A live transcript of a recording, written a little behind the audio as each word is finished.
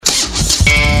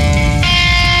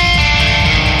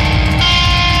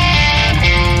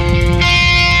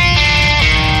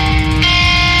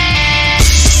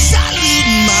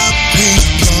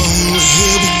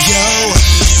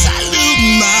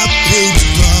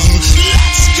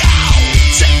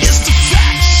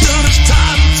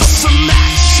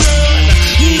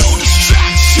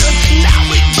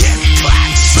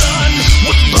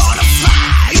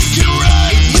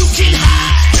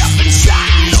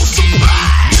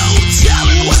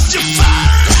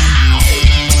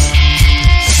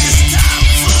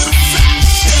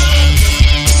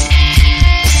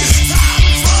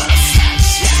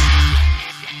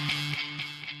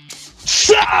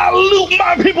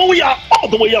We are all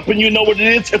the way up, and you know what it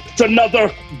is. It's another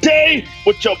day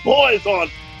with your boys on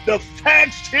the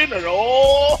faction, and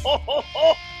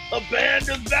the band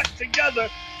is back together.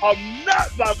 I'm not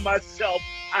by myself.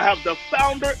 I have the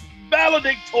founder,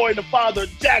 valedictorian, the father,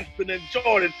 Jackson and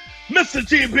Jordan. Mr.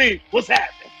 GB, what's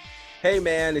happening? Hey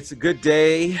man, it's a good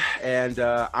day, and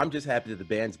I'm just happy that the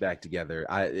band's back together.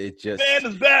 Band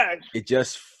is back. It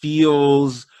just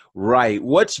feels right.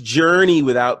 What's Journey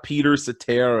without Peter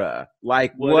Cetera?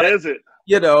 Like what is it?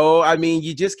 You know, I mean,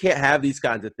 you just can't have these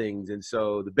kinds of things. And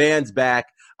so the band's back.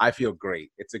 I feel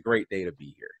great. It's a great day to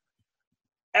be here.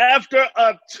 After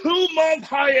a 2-month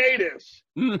hiatus,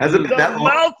 Has it been that long?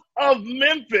 Mouth of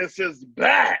Memphis is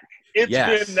back. It's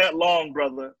been that long,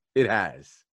 brother. It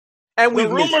has. And the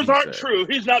rumors aren't true.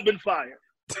 He's not been fired.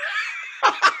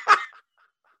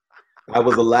 I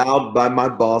was allowed by my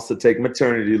boss to take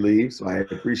maternity leave, so I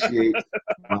appreciate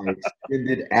my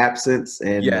extended absence.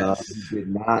 And he did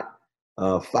not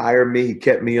fire me. He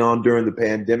kept me on during the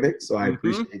pandemic, so I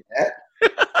appreciate that.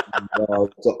 And,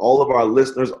 to all of our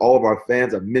listeners, all of our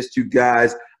fans, I missed you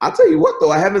guys. I'll tell you what,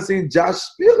 though, I haven't seen Josh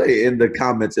Spille in the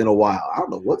comments in a while. I don't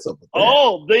know what's up with that.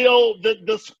 Oh,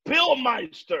 the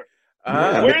Spillmeister.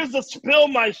 Where's the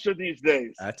Spillmeister these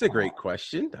days? That's a great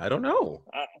question. I don't know.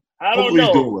 I don't know.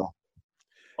 He's doing well.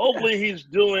 Hopefully he's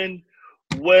doing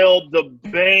well. The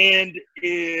band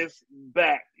is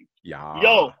back. Yeah.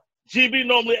 Yo, GB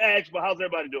normally asks, but how's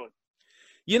everybody doing?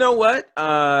 You know what?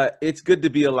 It's good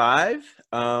to be alive.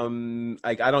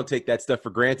 I don't take that stuff for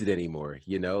granted anymore.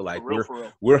 You know, like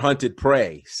we're hunted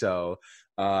prey. So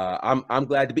I'm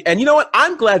glad to be. And you know what?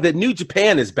 I'm glad that New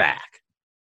Japan is back.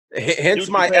 Hence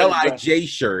my LIJ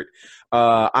shirt.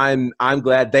 I'm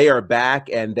glad they are back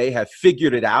and they have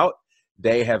figured it out.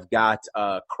 They have got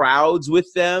crowds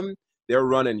with them. They're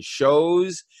running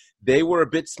shows. They were a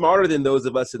bit smarter than those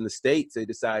of us in the States. They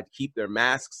decided to keep their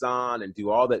masks on and do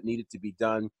all that needed to be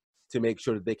done to make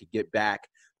sure that they could get back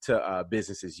to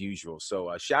business as usual.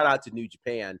 So shout out to New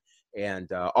Japan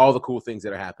and all the cool things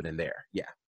that are happening there. Yeah.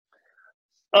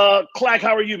 Clack,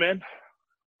 how are you, man?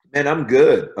 Man, I'm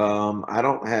good. I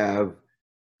don't have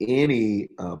any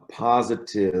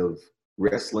positive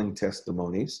wrestling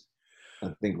testimonies.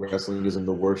 I think wrestling is in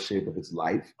the worst shape of its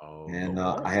life.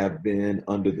 I have been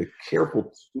under the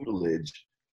careful tutelage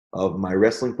of my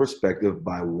wrestling perspective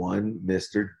by one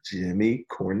Mr. Jimmy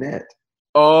Cornette.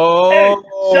 Oh, hey,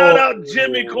 shout out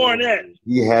Jimmy Cornette.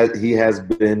 He has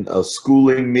been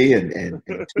schooling me and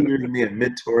tutoring me and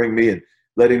mentoring me and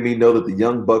letting me know that the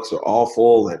Young Bucks are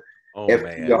awful and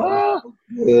FTR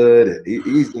good, and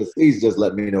he's just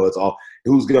letting me know it's all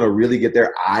who's gonna really get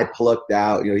their eye plucked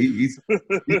out. You know, he's been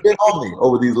on me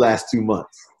over these last 2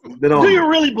 months. Do you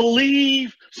really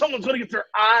believe someone's gonna get their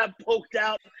eye poked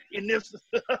out in this?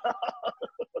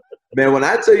 Man, when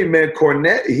I tell you, man,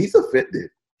 Cornette, he's offended.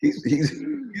 He's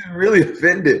really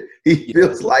offended. He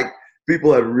feels like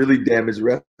people have really damaged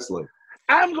wrestling.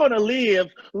 I'm going to live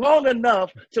long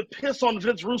enough to piss on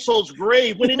Vince Russo's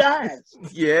grave when he dies.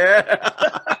 Yeah.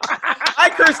 Hi,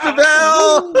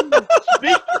 Christabel.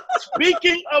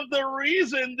 Speaking of the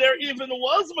reason there even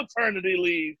was maternity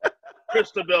leave,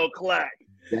 Christabel Clack.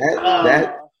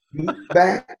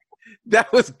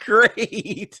 That was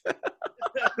great.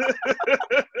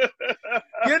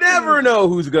 You never know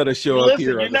who's going to show up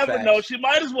here. You never know. She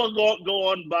might as well go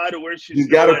on by to where she's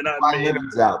got her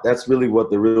prelims out. That's really what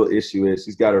the real issue is.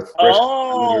 She's got her fresh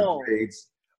grades.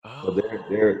 So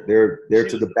they're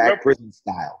to the back prison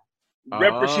style.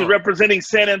 She's representing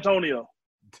San Antonio.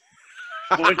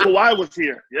 When Kawhi was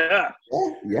here. Yeah.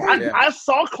 I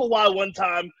saw Kawhi one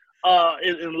time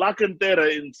in La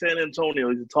Cantera in San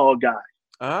Antonio. He's a tall guy.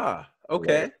 Ah,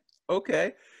 okay.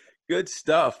 Okay. Good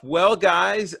stuff. Well,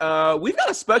 guys, we've got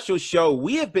a special show.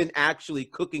 We have been actually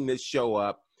cooking this show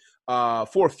up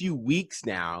for a few weeks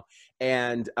now.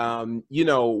 And, you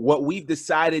know, what we've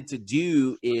decided to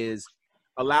do is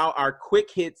allow our quick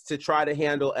hits to try to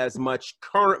handle as much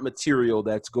current material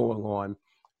that's going on.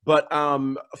 But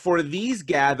for these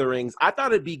gatherings, I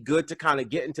thought it'd be good to kind of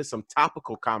get into some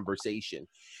topical conversation.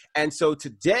 And so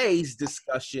today's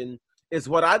discussion is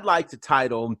what I'd like to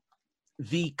title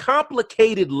The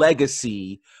Complicated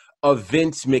Legacy of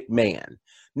Vince McMahon.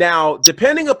 Now,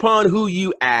 depending upon who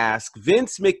you ask,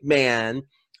 Vince McMahon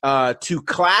to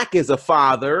Clack is a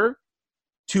father,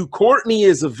 to Courtney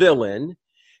is a villain,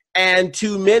 and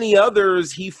to many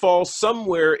others, he falls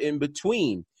somewhere in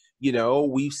between. You know,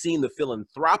 we've seen the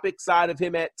philanthropic side of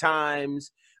him at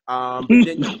times, but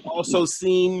then you've also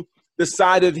seen the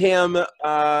side of him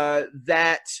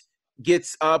that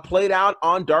gets played out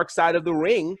on Dark Side of the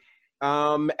Ring,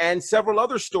 and several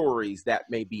other stories that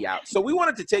may be out. So we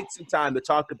wanted to take some time to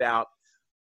talk about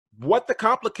what the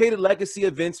complicated legacy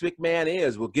of Vince McMahon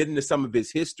is. We'll get into some of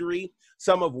his history,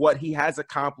 some of what he has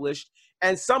accomplished,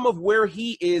 and some of where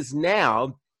he is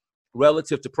now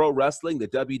relative to pro wrestling, the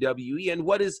WWE, and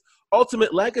what his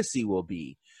ultimate legacy will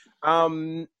be.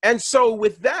 And so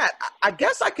with that, I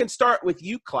guess I can start with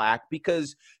you, Clack,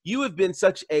 because you have been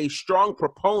such a strong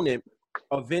proponent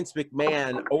of Vince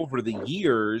McMahon over the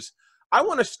years. I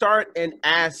want to start and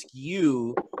ask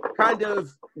you kind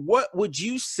of what would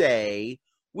you say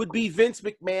would be Vince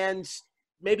McMahon's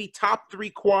maybe top 3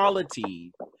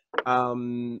 qualities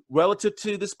relative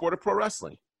to the sport of pro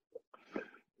wrestling?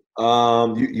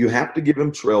 You have to give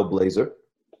him trailblazer.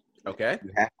 Okay.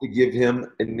 You have to give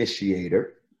him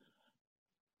initiator.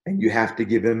 And you have to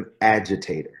give him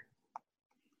agitator.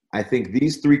 I think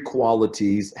these 3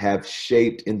 qualities have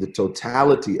shaped in the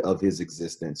totality of his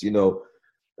existence. You know,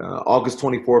 August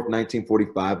 24th,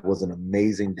 1945 was an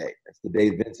amazing day. That's the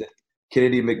day Vincent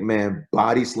Kennedy McMahon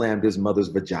body slammed his mother's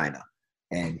vagina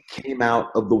and came out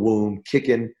of the womb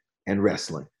kicking and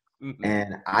wrestling. Mm-hmm.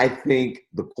 And I think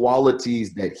the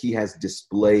qualities that he has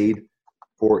displayed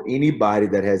for anybody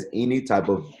that has any type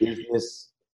of business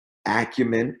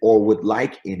acumen or would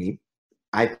like any,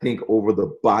 I think over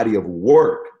the body of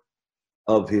work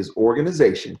of his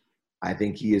organization, I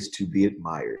think he is to be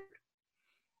admired.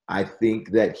 I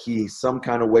think that he some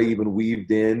kind of way even weaved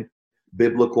in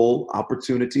biblical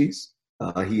opportunities.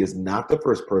 He is not the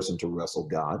first person to wrestle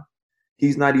God.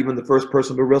 He's not even the first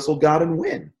person to wrestle God and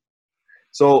win.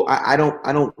 So I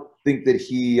don't think that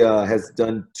he has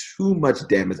done too much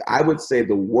damage. I would say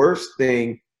the worst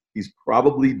thing he's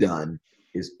probably done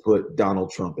is put Donald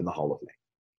Trump in the Hall of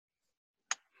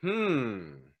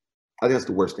Fame. I think that's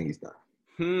the worst thing he's done.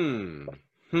 So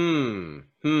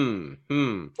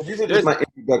these are just my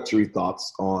introductory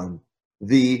thoughts on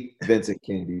the Vincent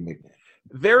Kennedy McMahon.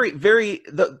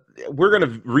 We're going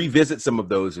to revisit some of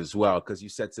those as well, because you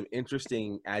said some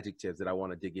interesting adjectives that I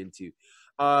want to dig into.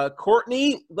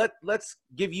 Courtney, let's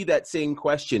give you that same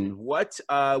question. What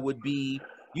would be,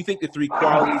 you think, the 3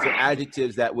 qualities or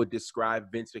adjectives that would describe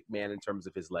Vince McMahon in terms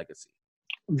of his legacy?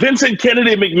 Vincent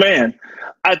Kennedy McMahon,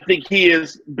 I think he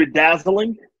is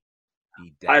bedazzling.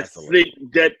 I think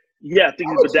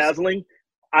he's bedazzling.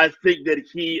 I think that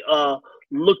he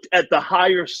looked at the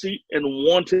higher seat and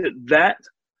wanted that.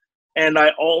 And I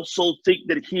also think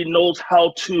that he knows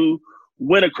how to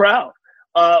win a crowd.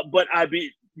 But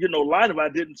lying if I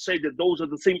didn't say that those are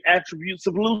the same attributes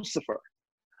of Lucifer.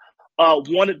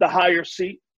 Wanted the higher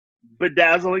seat,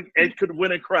 bedazzling, and could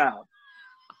win a crowd.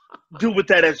 Do with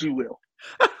that as you will.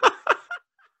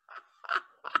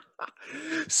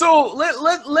 So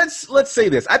let's say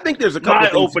this. I think there's a couple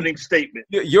of opening statement.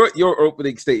 Your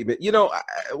opening statement. You know,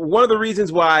 one of the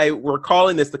reasons why we're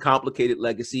calling this the complicated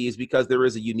legacy is because there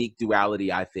is a unique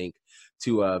duality, I think,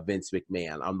 to Vince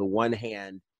McMahon. On the one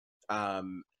hand,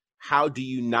 how do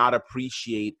you not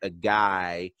appreciate a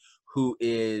guy who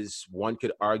is, one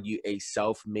could argue, a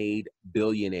self-made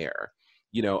billionaire?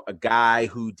 You know, a guy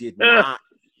who did not,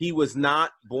 he was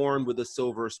not born with a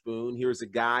silver spoon. Here's a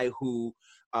guy who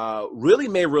really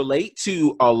may relate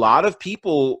to a lot of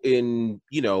people in,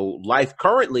 life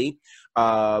currently,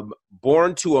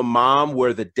 born to a mom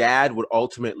where the dad would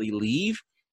ultimately leave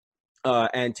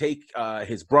and take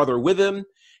his brother with him.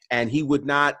 And he would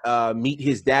not meet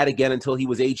his dad again until he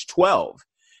was age 12.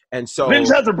 And so Vince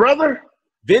has a brother?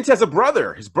 Vince has a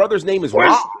brother. His brother's name is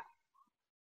Rod.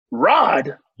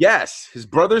 Rod? Yes. His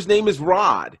brother's name is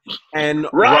Rod. And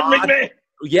Rod McMahon.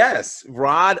 Yes.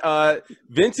 Rod.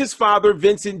 Vince's father,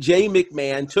 Vincent J.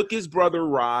 McMahon, took his brother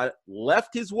Rod,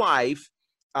 left his wife,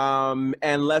 and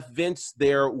left Vince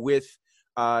there with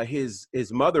his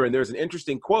mother. And there's an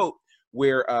interesting quote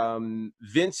where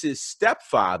Vince's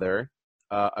stepfather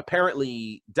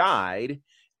apparently died,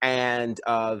 and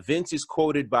Vince is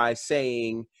quoted by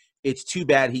saying, "It's too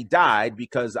bad he died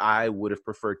because I would have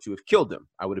preferred to have killed him.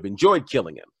 I would have enjoyed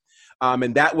killing him."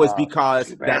 And that was because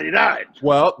he died.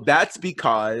 Well, that's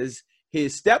because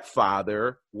his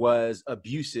stepfather was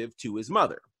abusive to his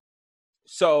mother.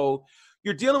 So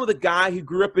you're dealing with a guy who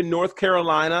grew up in North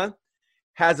Carolina,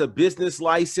 has a business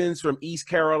license from East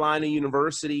Carolina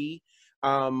University,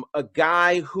 a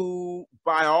guy who,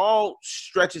 by all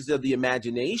stretches of the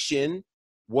imagination,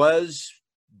 was,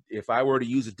 if I were to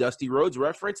use a Dusty Rhodes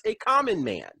reference, a common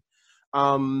man.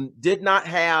 Did not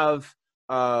have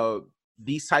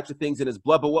these types of things in his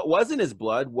blood, but what was in his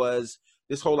blood was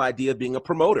this whole idea of being a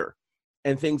promoter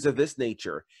and things of this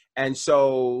nature. And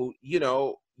so,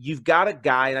 you've got a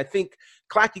guy, and I think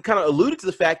Clack, you kind of alluded to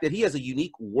the fact that he has a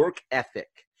unique work ethic.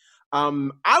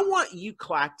 I want you,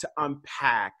 Clack, to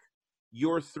unpack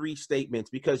your 3 statements,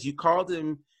 because you called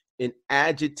him an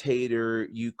agitator.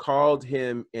 You called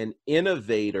him an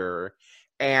innovator,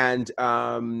 and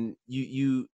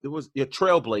there was a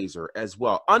trailblazer as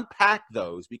well. Unpack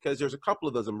those, because there's a couple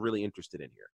of those I'm really interested in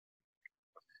here.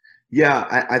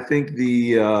 Yeah, I think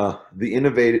the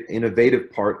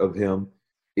innovative part of him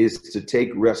is to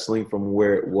take wrestling from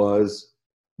where it was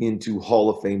into Hall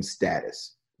of Fame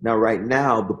status. Now, right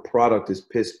now, the product is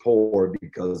piss poor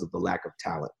because of the lack of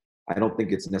talent. I don't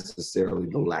think it's necessarily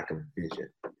the lack of vision.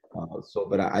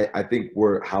 But I think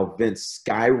how Vince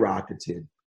skyrocketed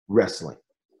wrestling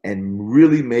and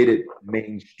really made it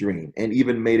mainstream and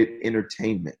even made it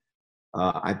entertainment.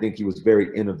 I think he was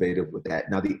very innovative with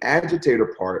that. Now, the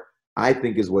agitator part, I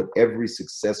think, is what every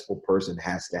successful person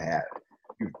has to have.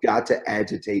 You've got to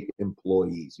agitate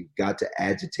employees. You've got to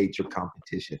agitate your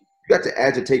competition. You've got to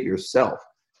agitate yourself.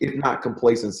 If not,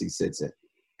 complacency sits in.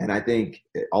 And I think,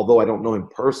 although I don't know him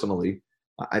personally,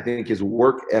 I think his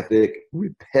work ethic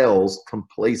repels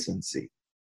complacency.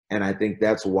 And I think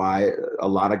that's why a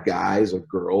lot of guys or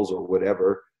girls or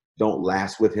whatever don't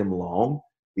last with him long,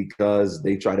 because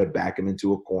they try to back him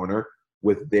into a corner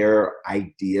with their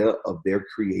idea of their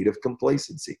creative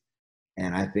complacency.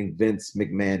 And I think Vince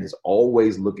McMahon is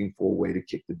always looking for a way to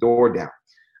kick the door down.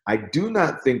 I do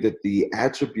not think that the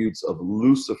attributes of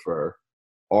Lucifer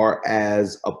are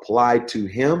as applied to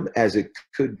him as it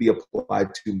could be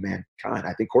applied to mankind.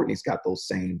 I think Courtney's got those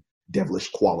same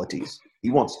devilish qualities. He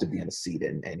wants to be in a seat,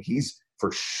 and he's for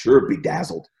sure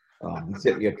bedazzled. He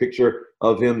sent me a picture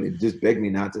of him. It just begged me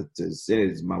not to send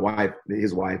it. My wife,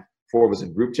 his wife, four of us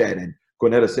in group chat, and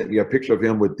Cornetta sent me a picture of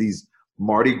him with these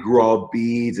Mardi Gras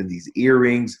beads and these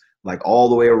earrings, like all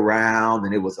the way around,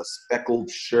 and it was a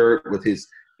speckled shirt with his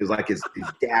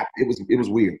gap. It was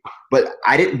weird, but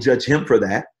I didn't judge him for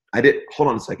that. Hold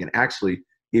on a second. Actually,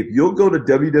 if you'll go to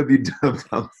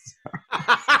www.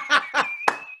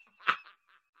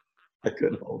 I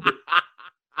couldn't hold it.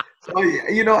 So,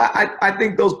 you know, I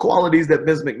think those qualities that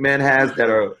Vince McMahon has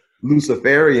that are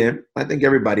Luciferian, I think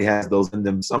everybody has those in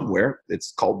them somewhere.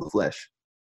 It's called the flesh.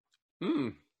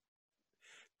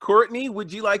 Courtney,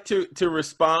 would you like to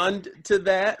respond to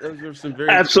that? Those are some very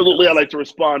Absolutely, I'd like to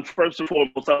respond. First and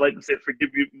foremost, I'd like to say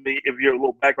forgive me if you're a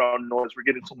little background noise. We're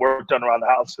getting some work done around the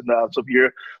house, and so if you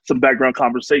hear some background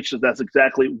conversations, that's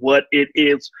exactly what it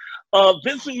is.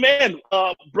 Vince McMahon,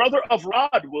 brother of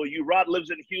Rod, Rod lives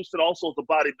in Houston, also as a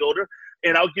bodybuilder.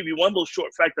 And I'll give you one little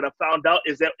short fact that I found out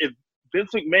is that if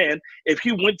Vince McMahon, if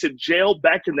he went to jail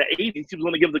back in the 80s, he was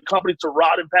going to give the company to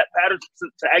Rod and Pat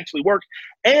Patterson to actually work.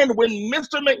 And when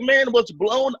Mr. McMahon was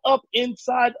blown up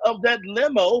inside of that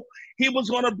limo, he was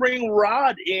going to bring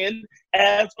Rod in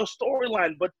as a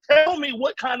storyline. But tell me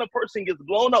what kind of person gets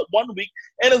blown up one week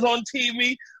and is on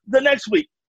TV the next week?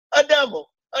 A devil,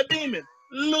 a demon,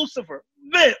 Lucifer,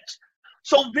 Vince.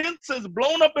 So Vince is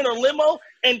blown up in a limo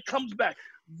and comes back.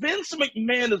 Vince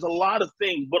McMahon is a lot of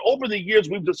things, but over the years,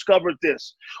 we've discovered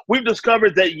this. We've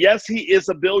discovered that, yes, he is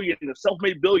a billionaire,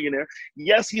 self-made billionaire.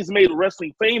 Yes, he's made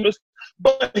wrestling famous,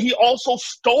 but he also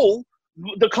stole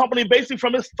the company basically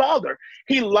from his father.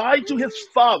 He lied to his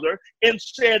father and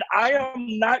said, I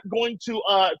am not going to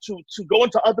go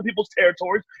into other people's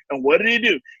territories. And what did he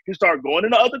do? He started going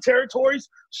into other territories,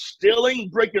 stealing,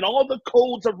 breaking all the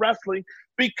codes of wrestling,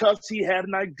 because he had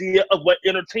an idea of what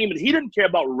entertainment. He didn't care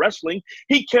about wrestling.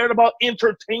 He cared about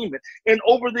entertainment. And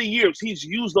over the years, he's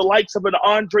used the likes of an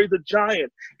Andre the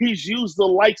Giant. He's used the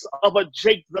likes of a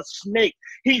Jake the Snake.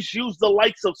 He's used the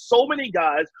likes of so many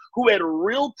guys who had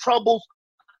real troubles.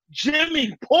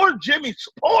 Poor Jimmy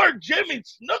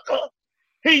Snuka.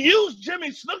 He used Jimmy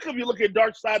Snuka if you look at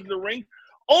Dark Side of the Ring.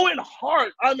 Owen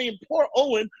Hart, poor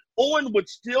Owen. Owen would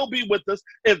still be with us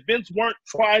if Vince weren't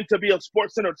trying to be a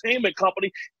sports entertainment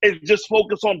company and just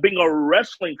focus on being a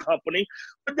wrestling company.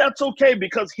 But that's okay,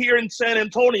 because here in San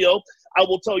Antonio, I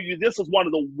will tell you, this is one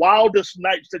of the wildest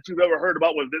nights that you've ever heard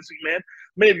about with Vince McMahon.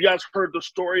 Many of you guys heard the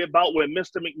story about when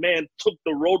Mr. McMahon took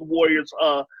the Road Warriors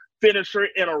finisher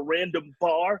in a random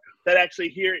bar. That actually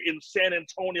here in San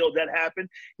Antonio that happened.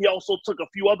 He also took a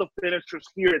few other finishers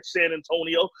here at San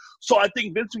Antonio. So I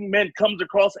think Vince McMahon comes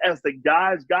across as the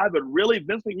guy's guy, but really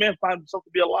Vince McMahon finds himself to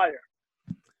be a liar.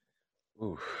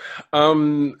 Ooh.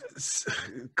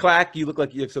 Clack, you look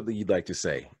like you have something you'd like to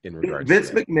say in regards Vince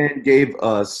to that. McMahon gave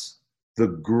us the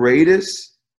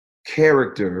greatest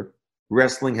character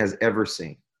wrestling has ever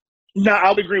seen. No, I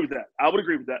would agree with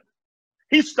that.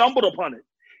 He stumbled upon it.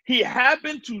 He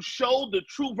happened to show the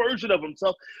true version of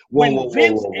himself when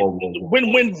Vince. I'm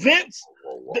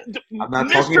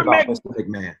not talking about Mr.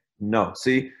 McMahon. No,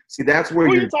 see, that's where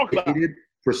you're jaded.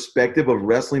 perspective of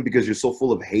wrestling because you're so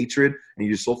full of hatred and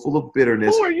you're so full of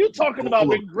bitterness. Who are you talking about?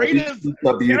 The greatest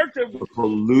character,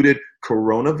 polluted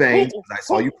Corona veins. I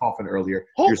saw you coughing earlier.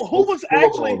 Who was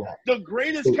actually the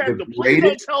greatest character? Please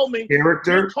don't tell me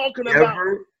you're talking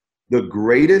about. The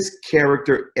greatest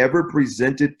character ever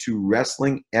presented to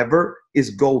wrestling ever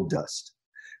is Goldust.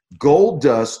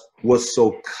 Goldust was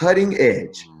so cutting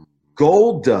edge.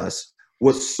 Goldust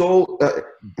was so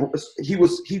he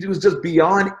was just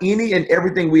beyond any and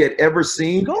everything we had ever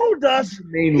seen. Goldust,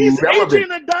 he's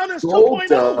Adrian Adonis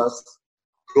 2.0.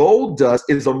 Goldust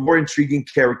is a more intriguing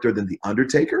character than The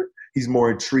Undertaker. He's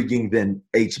more intriguing than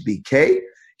HBK.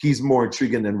 He's more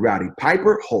intriguing than Rowdy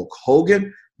Piper, Hulk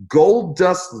Hogan.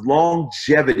 Goldust's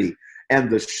longevity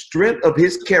and the strength of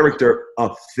his character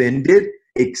offended,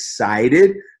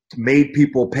 excited, made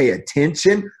people pay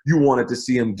attention. You wanted to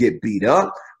see him get beat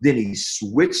up. Then he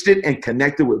switched it and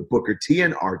connected with Booker T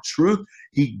and R-Truth.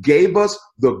 He gave us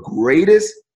the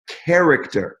greatest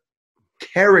character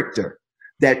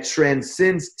that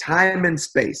transcends time and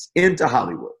space into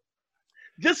Hollywood.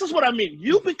 This is what I mean.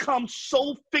 You become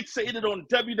so fixated on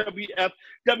WWF,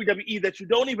 WWE that you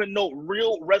don't even know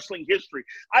real wrestling history.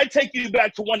 I take you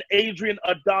back to one Adrian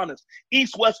Adonis,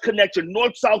 East-West Connection,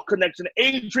 North-South Connection,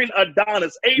 Adrian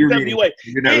Adonis, AWA.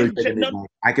 You're not really taking it.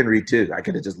 I can read too. I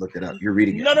could have just looked it up. You're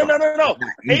reading it. No.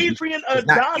 Adrian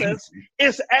Adonis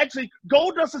is actually,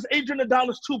 Goldust is Adrian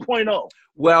Adonis 2.0.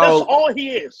 Well, that's all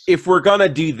he is. If we're gonna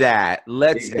do that,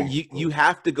 you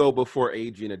have to go before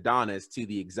Adrian Adonis to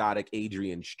the exotic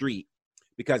Adrian Street,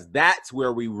 because that's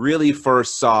where we really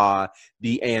first saw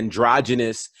the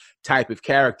androgynous type of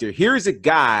character. Here's a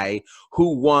guy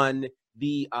who won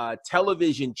the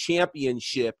television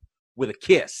championship with a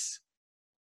kiss,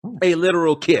 a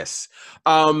literal kiss.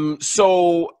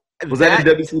 So was that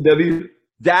in WCW?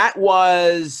 That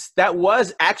was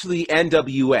actually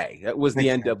NWA. That was the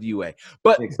NWA.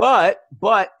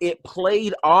 But it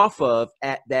played off of,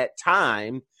 at that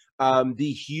time,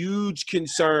 the huge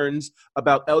concerns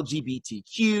about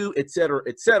LGBTQ, et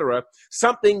cetera,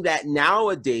 something that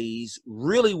nowadays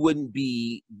really wouldn't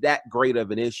be that great of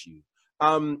an issue.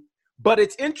 But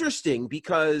it's interesting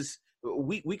because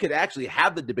we could actually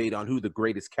have the debate on who the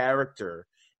greatest character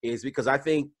is, because I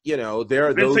think, there are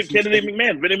those. Vincent Kennedy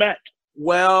McMahon, Vinnie Mac.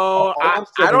 Well, I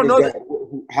don't know.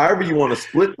 However you want to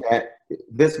split that,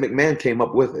 Vince McMahon came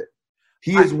up with it.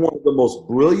 He is one of the most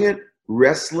brilliant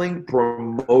wrestling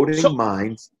promoting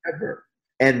minds ever.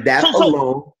 And that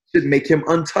alone should make him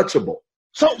untouchable.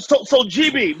 So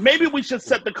GB, maybe we should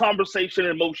set the conversation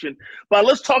in motion, but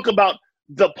let's talk about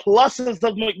the pluses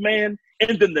of McMahon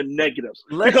and then the negatives,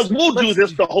 because we'll do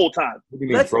this the whole time.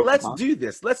 Let's do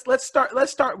this. Let's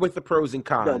start with the pros and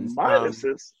cons. The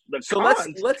minuses, the so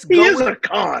cons. Let's he go. Is a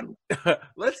con.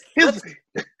 What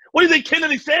do you think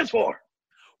Kennedy stands for?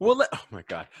 Well, oh my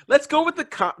God, let's go with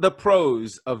the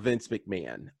pros of Vince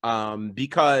McMahon,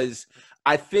 because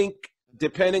I think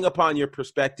depending upon your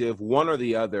perspective, one or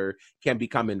the other can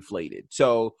become inflated.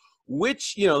 So,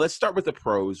 let's start with the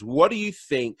pros. What do you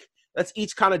think? Let's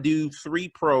each kind of do 3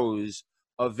 pros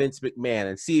of Vince McMahon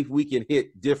and see if we can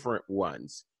hit different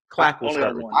ones. Clack will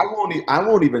start with you. I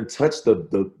won't even touch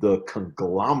the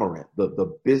conglomerate,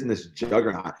 the business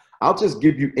juggernaut. I'll just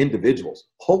give you individuals.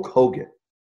 Hulk Hogan,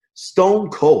 Stone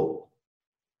Cold,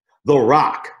 The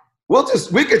Rock.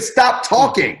 We could stop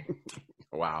talking.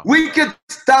 Wow. We could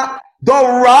stop. The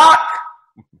Rock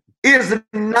is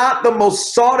not the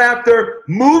most sought after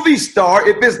movie star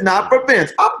if it's not for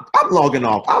Vince. I'm logging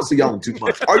off. I'll see y'all in 2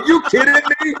 months. Are you kidding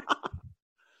me?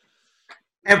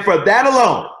 And for that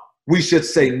alone, we should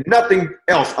say nothing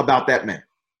else about that man.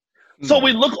 So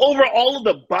we look over all of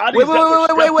the bodies.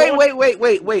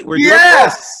 Wait.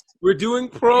 We're doing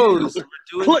pros.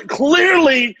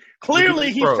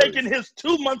 Clearly, he's taking his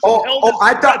 2 months.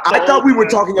 I thought we were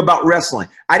talking about wrestling.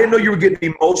 I didn't know you were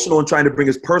getting emotional and trying to bring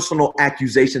his personal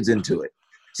accusations into it.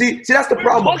 See, that's the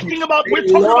problem. We're talking about the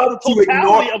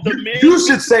totality of the men. You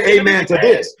should say amen to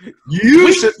this.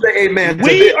 You should say amen to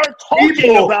this. We are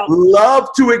talking about. People love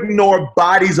to ignore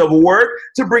bodies of work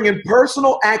to bring in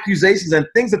personal accusations and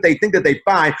things that they think that they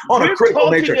find on a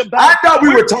critical nature. I thought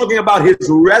we were talking about his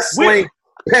wrestling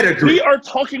pedigree. We are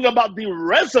talking about the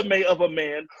resume of a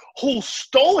man who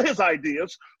stole his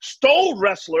ideas, stole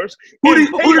wrestlers. Who did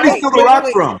he steal The Rock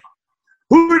from?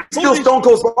 Who did he steal Stone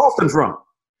Cold Austin from?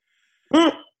 He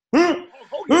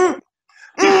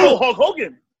stole Hulk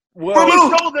Hogan. Well,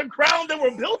 he stole the ground they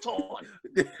were built on.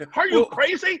 Are you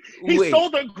crazy? He stole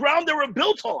the ground they were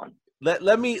built on.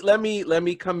 Let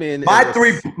me come in. My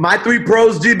three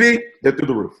pros, GB, they're through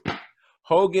the roof.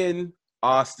 Hogan,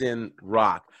 Austin,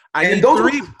 Rock. And those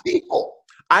 3 people.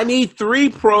 I need 3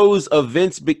 pros of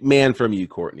Vince McMahon from you,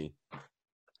 Courtney,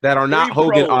 that are not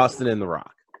Hogan, Austin, and The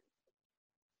Rock.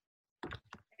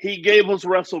 He gave us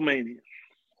WrestleMania.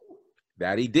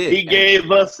 That he did. He gave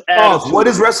us Attitude. What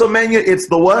is WrestleMania? It's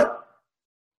the what?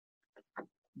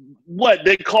 What?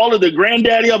 They call it the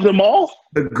granddaddy of them all?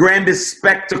 The grandest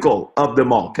spectacle of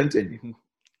them all. Continue.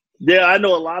 Yeah, I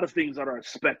know a lot of things that are a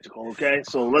spectacle, okay?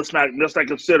 So let's not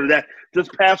consider that.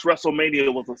 Just past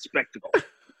WrestleMania was a spectacle,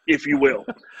 if you will.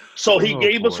 So he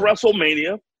gave us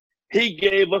WrestleMania, he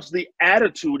gave us the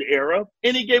Attitude Era,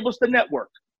 and he gave us the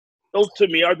Network. Those, to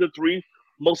me, are the 3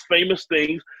 most famous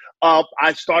things.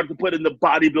 I started to put in the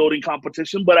bodybuilding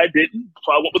competition, but I didn't.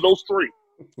 So I went with those 3.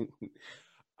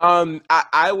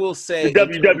 I will say the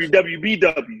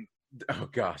WWWBW. Oh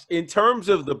gosh, in terms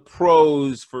of the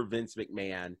pros for Vince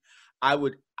McMahon,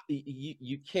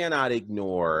 you cannot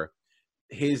ignore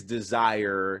his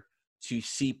desire to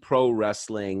see pro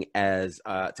wrestling as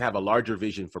to have a larger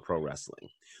vision for pro wrestling,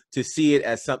 to see it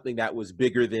as something that was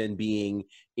bigger than being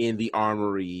in the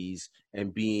armories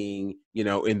and being,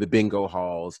 in the bingo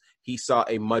halls. He saw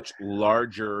a much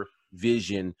larger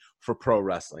vision for pro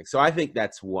wrestling. So I think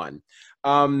that's one.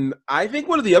 I think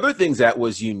one of the other things that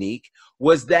was unique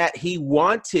was that he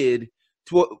wanted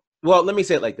to, well, let me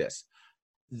say it like this,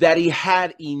 that he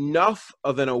had enough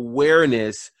of an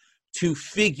awareness to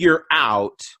figure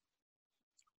out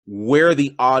where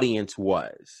the audience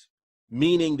was.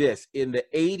 Meaning this, in the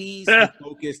 80s, he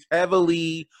focused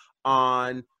heavily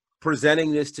on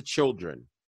presenting this to children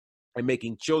and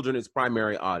making children his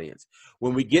primary audience.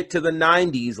 When we get to the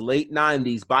 90s, late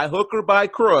 90s, by hook or by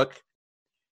crook,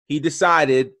 he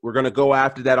decided we're going to go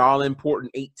after that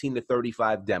all-important 18 to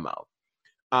 35 demo.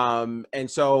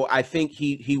 And so I think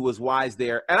he was wise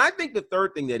there. And I think the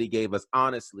third thing that he gave us,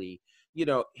 honestly,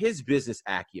 his business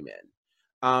acumen.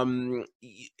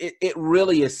 It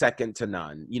really is second to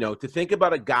none. To think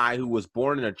about a guy who was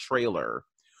born in a trailer,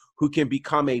 who can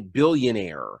become a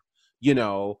billionaire,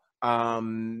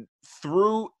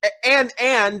 through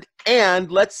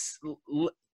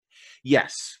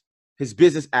yes, his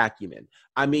business acumen.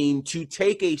 I mean, to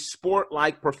take a sport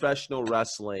like professional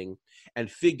wrestling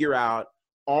and figure out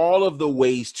all of the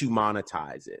ways to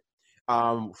monetize it,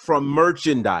 from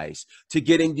merchandise to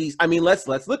getting these. I mean, let's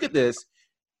look at this.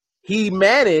 He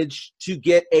managed to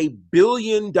get $1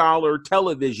 billion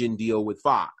television deal with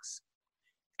Fox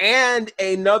and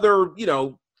another,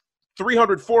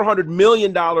 $300-400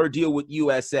 million deal with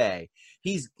USA.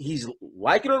 He's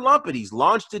like it or lump it. He's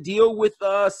launched a deal with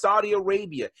Saudi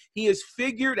Arabia. He has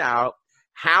figured out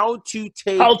how to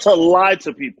lie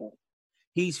to people.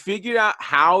 He's figured out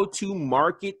how to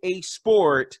market a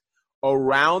sport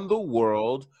around the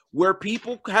world where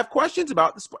people have questions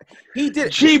about the sport. He did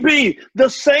it. GB, the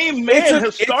same man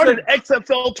has started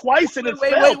XFL twice and it's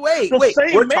failed. Wait. The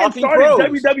same man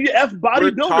started WWF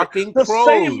bodybuilder. The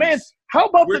same man. How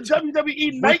about the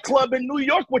WWE nightclub in New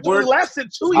York, which only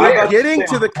lasted 2 years? We're getting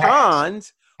to the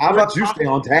cons. How about you stay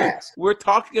on task? We're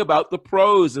talking about the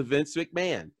pros of Vince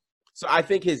McMahon. So I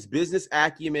think his business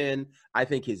acumen, I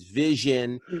think his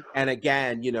vision, and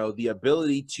again, the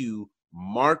ability to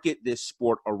market this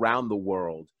sport around the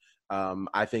world.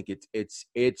 I think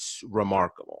it's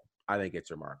remarkable. I think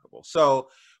it's remarkable. So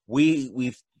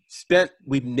we've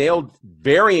nailed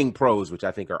varying pros, which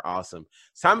I think are awesome.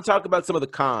 It's time to talk about some of the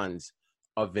cons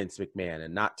of Vince McMahon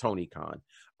and not Tony Khan.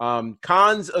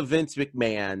 Cons of Vince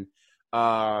McMahon.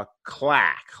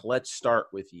 Clack, let's start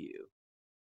with you.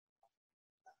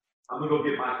 I'm gonna go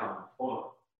get my con. Hold on.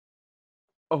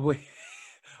 Oh wait.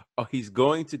 Oh, he's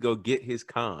going to go get his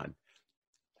con.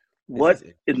 What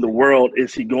in the world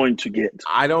is he going to get?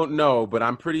 I don't know, but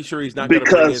I'm pretty sure he's not going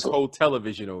to bring his whole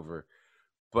television over.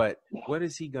 But what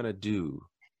is he going to do?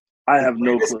 I have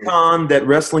no clue. The con that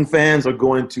wrestling fans are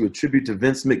going to attribute to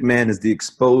Vince McMahon is the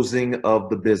exposing of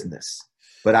the business.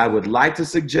 But I would like to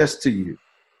suggest to you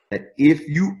that if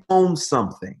you own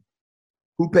something,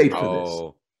 who paid for this?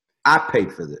 I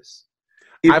paid for this.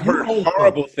 I've heard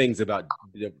horrible things about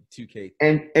 2K.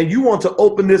 And you want to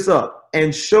open this up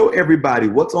and show everybody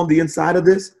what's on the inside of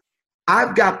this,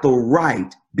 I've got the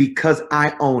right because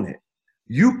I own it.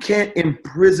 You can't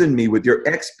imprison me with your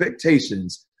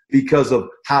expectations because of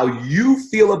how you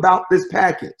feel about this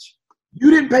package.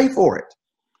 You didn't pay for it.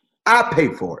 I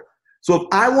paid for it. So if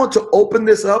I want to open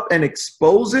this up and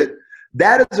expose it,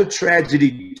 that is a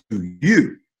tragedy to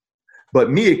you. But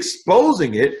me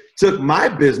exposing it took my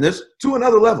business to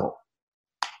another level.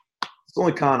 It's the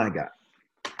only con I got.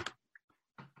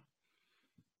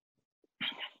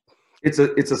 It's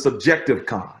a subjective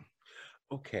con.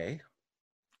 Okay.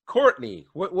 Courtney,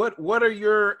 what are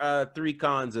your 3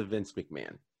 cons of Vince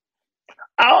McMahon?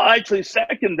 I'll actually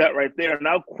second that right there, and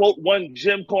I'll quote one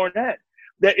Jim Cornette.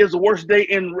 That is the worst day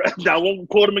in. I won't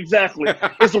quote him exactly.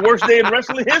 It's the worst day in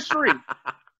wrestling history.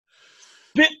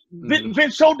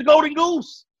 Vince showed the golden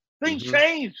goose. Things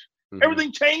changed.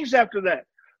 Everything changed after that.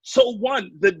 So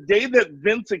the day that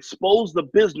Vince exposed the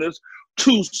business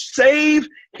to save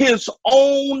his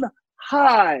own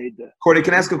hide. Courtney,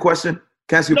 can I ask a question?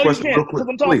 Can I ask you a question real quick,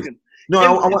 I'm talking. please?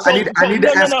 No, I need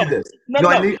to ask you this.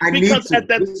 I need because to. At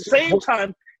that same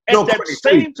time,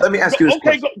 let me ask you this.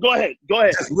 Okay, go ahead.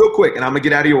 Just real quick, and I'm gonna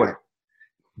get out of your way.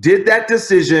 Did that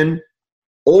decision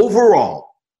overall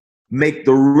make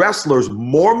the wrestlers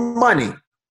more money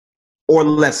or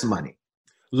less money?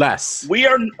 Less. We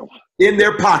are in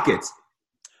their pockets.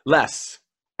 Less.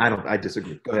 I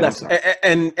disagree. Go ahead. Less.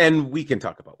 And we can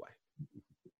talk about why.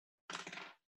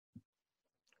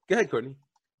 Go ahead, Courtney.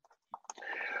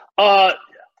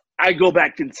 I go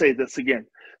back and say this again.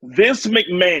 Vince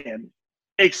McMahon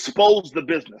exposed the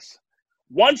business.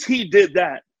 Once he did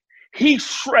that, he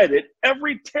shredded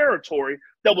every territory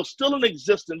that was still in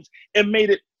existence and made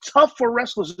it tough for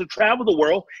wrestlers to travel the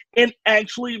world and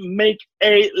actually make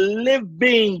a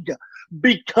living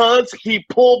because he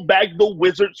pulled back the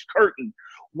wizard's curtain.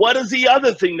 What is the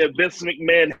other thing that Vince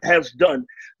McMahon has done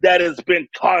that has been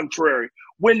contrary?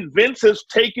 When Vince is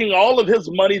taking all of his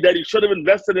money that he should have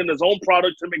invested in his own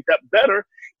product to make that better,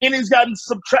 and he's gotten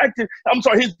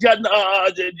he's gotten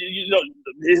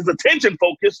his attention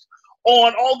focused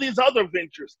on all these other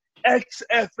ventures: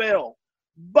 XFL,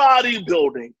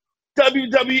 bodybuilding,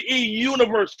 WWE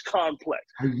Universe Complex,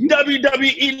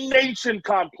 WWE Nation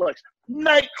Complex,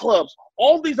 nightclubs,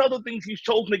 all these other things he's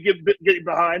chosen to get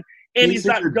behind, and he's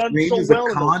not done so well.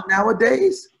 Is a con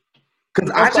nowadays? Because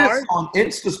I just saw an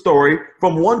Insta story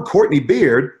from one Courtney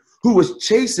Beard who was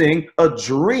chasing a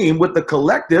dream with the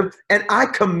collective, and I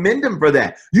commend him for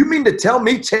that. You mean to tell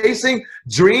me chasing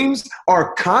dreams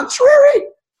are contrary?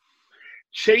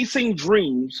 Chasing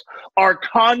dreams are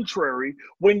contrary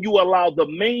when you allow the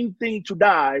main thing to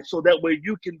die so that way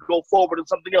you can go forward to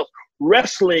something else.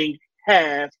 Wrestling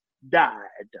has died.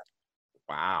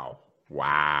 Wow.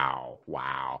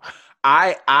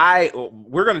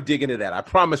 We're going to dig into that. I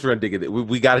promise we're going to dig into that.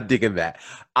 We got to dig into that.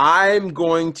 I'm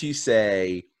going to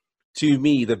say, to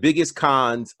me, the biggest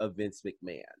cons of Vince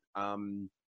McMahon.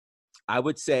 I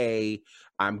would say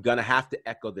I'm going to have to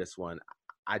echo this one.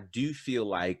 I do feel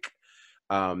like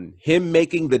him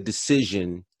making the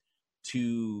decision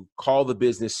to call the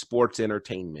business sports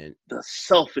entertainment. The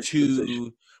selfish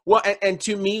decision. Well, and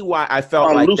to me, why I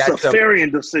felt like that's a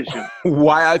Luciferian decision.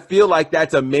 Why I feel like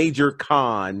that's a major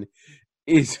con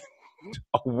is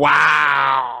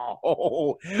wow.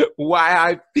 Why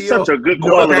I feel such a good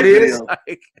quality that is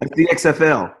like, the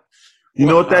XFL. You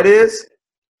know what that is?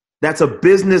 That's a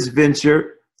business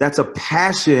venture. That's a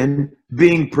passion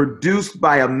being produced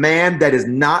by a man that is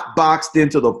not boxed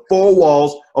into the four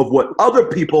walls of what other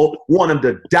people want him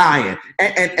to die in.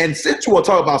 And since you want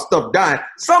to talk about stuff dying,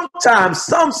 sometimes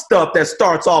some stuff that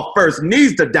starts off first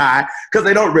needs to die because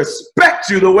they don't respect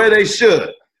you the way they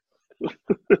should.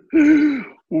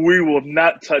 We will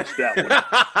not touch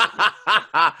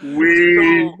that one.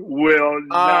 We will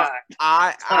not.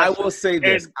 I will say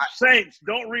this. And Saints,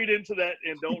 don't read into that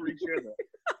and don't reshare that.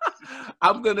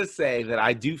 I'm going to say that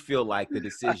I do feel like the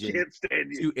decision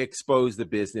to expose the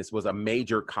business was a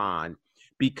major con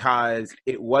because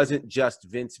it wasn't just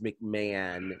Vince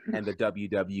McMahon and the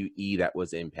WWE that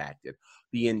was impacted.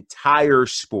 The entire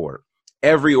sport,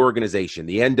 every organization,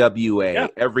 the NWA,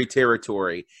 every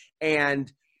territory.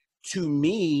 And to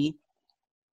me,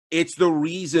 it's the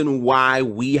reason why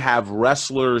we have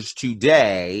wrestlers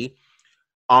today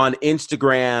on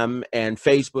Instagram and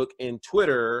Facebook and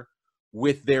Twitter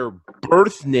with their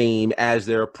birth name as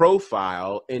their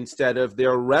profile instead of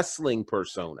their wrestling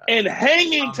persona. And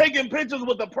taking pictures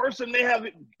with the person they have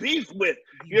beef with.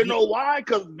 You know why?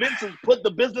 Because Vince has put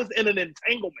the business in an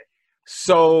entanglement.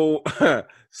 So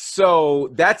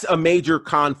that's a major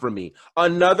con for me.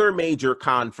 Another major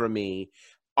con for me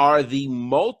are the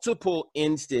multiple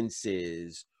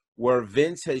instances where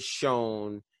Vince has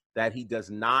shown that he does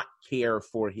not care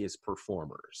for his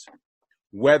performers.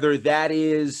 Whether that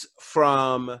is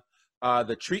from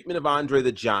the treatment of Andre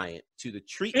the Giant to the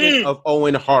treatment of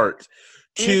Owen Hart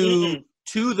to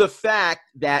the fact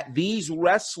that these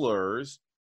wrestlers...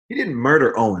 He didn't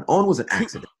murder Owen. Owen was an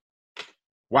accident.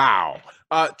 Wow.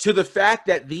 To the fact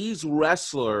that these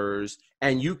wrestlers,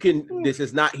 and you can, this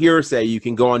is not hearsay, you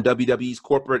can go on WWE's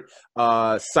corporate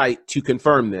site to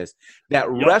confirm this, that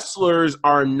wrestlers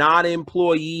are not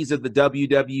employees of the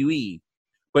WWE,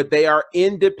 but they are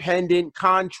independent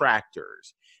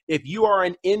contractors. If you are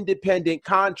an independent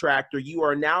contractor, you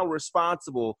are now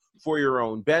responsible for your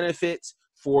own benefits,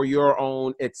 for your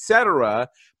own, etc.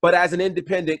 But as an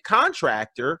independent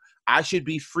contractor, I should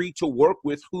be free to work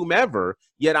with whomever,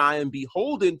 yet I am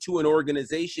beholden to an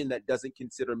organization that doesn't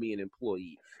consider me an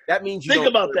employee. That means you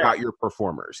don't care about your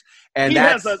performers. And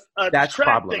that's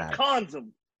problematic. That cons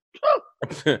him.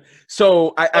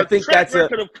 So I think that's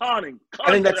record of conning.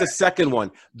 I think that's a second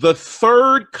one. The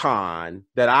third con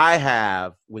that I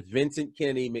have with Vincent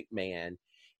Kennedy McMahon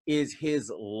is his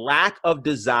lack of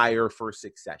desire for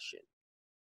succession.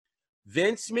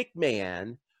 Vince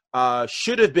McMahon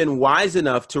should have been wise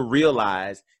enough to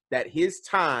realize that his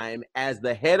time as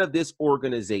the head of this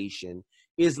organization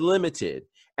is limited.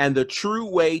 And the true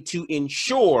way to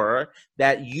ensure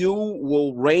that you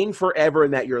will reign forever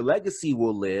and that your legacy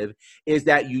will live is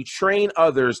that you train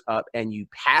others up and you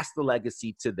pass the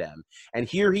legacy to them. And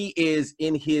here he is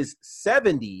in his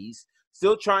 70s,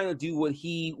 still trying to do what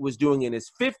he was doing in his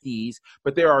 50s,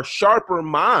 but there are sharper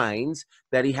minds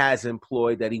that he has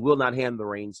employed that he will not hand the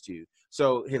reins to.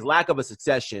 So his lack of a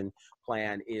succession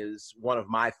plan is one of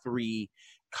my three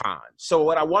cons. So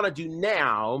what I want to do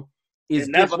now is,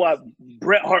 and that's why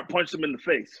Bret Hart punched him in the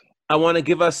face. I want to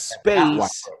give us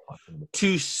space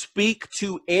to speak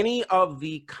to any of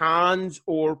the cons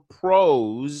or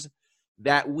pros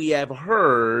that we have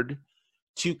heard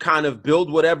to kind of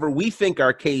build whatever we think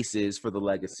our case is for the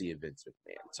legacy of Vince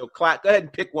McMahon. So, Clack, go ahead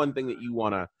and pick one thing that you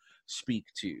want to speak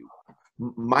to.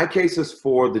 My case is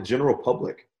for the general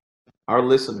public, our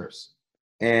listeners.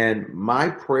 And my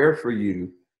prayer for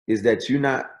you is that you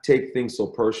not take things so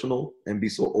personal and be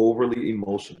so overly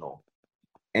emotional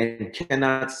and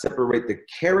cannot separate the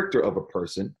character of a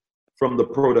person from the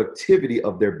productivity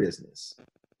of their business.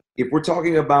 If we're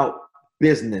talking about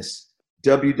business,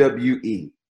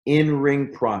 WWE,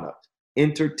 in-ring product,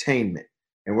 entertainment,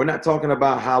 and we're not talking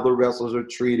about how the wrestlers are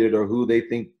treated or who they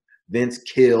think Vince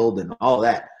killed and all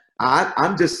that.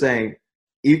 I'm just saying,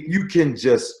 if you can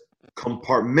just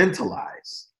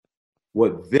compartmentalize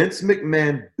what Vince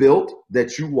McMahon built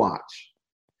that you watch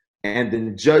and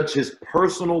then judge his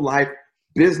personal life,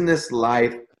 business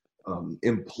life,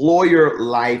 employer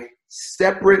life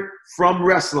separate from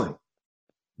wrestling,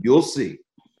 you'll see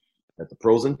that the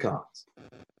pros and cons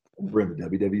over in the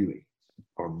WWE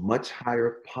are much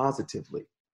higher positively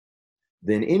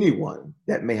than anyone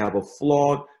that may have a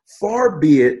flawed, far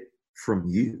be it from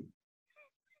you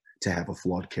to have a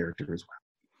flawed character as well.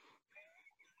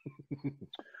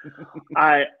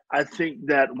 I think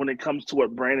that when it comes to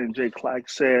what Brandon J. Clack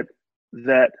said,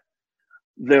 that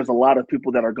there's a lot of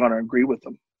people that are going to agree with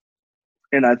him.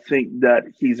 And I think that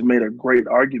he's made a great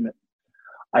argument.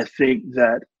 I think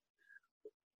that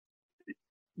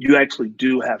you actually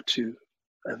do have to,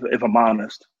 if I'm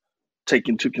honest, take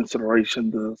into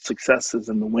consideration the successes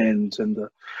and the wins and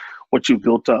what you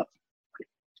built up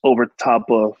over top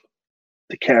of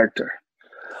the character.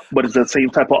 But it's that same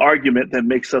type of argument that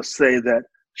makes us say that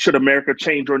should America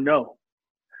change or no?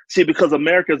 See, because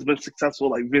America has been successful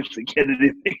like Vincent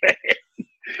Kennedy.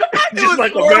 Just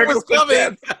like America's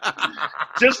success.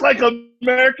 Just like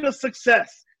America's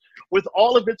success. With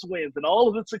all of its wins and all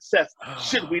of its success,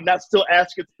 should we not still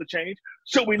ask it to change?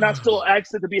 Should we not still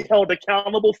ask it to be held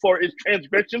accountable for its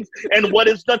transgressions and what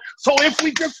it's done? So if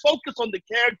we just focus on the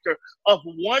character of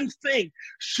one thing,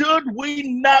 should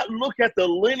we not look at the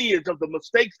lineage of the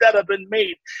mistakes that have been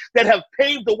made that have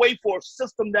paved the way for a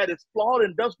system that is flawed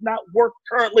and does not work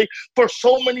currently for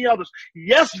so many others?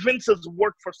 Yes, Vince has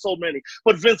worked for so many,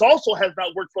 but Vince also has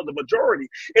not worked for the majority.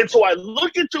 And so I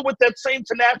look at you with that same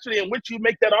tenacity in which you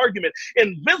make that argument.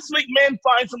 And Vince McMahon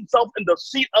finds himself in the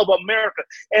seat of America.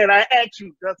 And I ask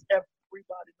you, does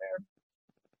everybody matter?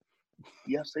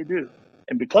 Yes, they do.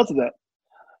 And because of that,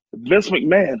 Vince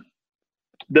McMahon,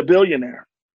 the billionaire,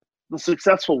 the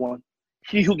successful one,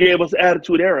 he who gave us the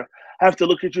Attitude Era, have to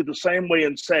look at you the same way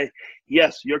and say,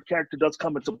 yes, your character does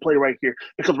come into play right here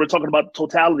because we're talking about the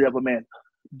totality of a man.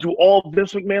 Do all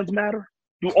Vince McMahons matter?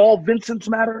 Do all Vincents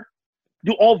matter?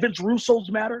 Do all Vince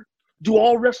Russos matter? Do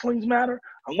all wrestlings matter?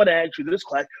 I'm going to ask you this,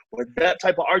 Clay. With that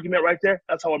type of argument right there,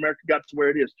 that's how America got to where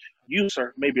it is. You,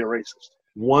 sir, may be a racist.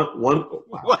 One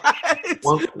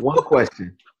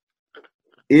question.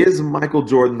 Is Michael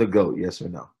Jordan the GOAT, yes or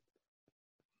no?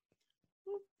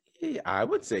 Yeah, I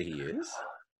would say he is.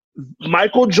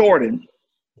 Michael Jordan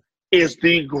is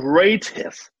the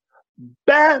greatest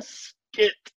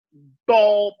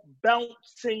basketball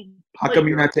bouncing player. How come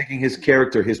you're not taking his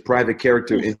character, his private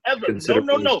character, into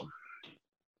consideration? No.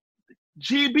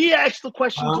 GB asked the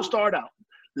question to start out.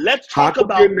 Let's talk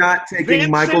about. You're not taking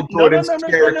Michael Jordan's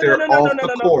character off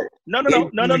the court. No.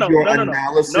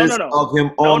 Analysis of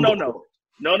him on the court.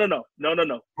 No. You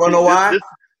know why?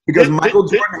 Because Michael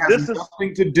Jordan has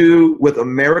nothing to do with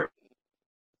America.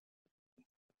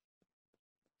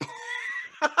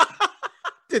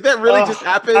 Did that really just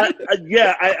happen?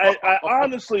 I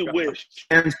honestly wish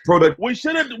we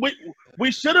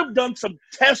should have done some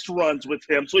test runs with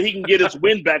him so he can get his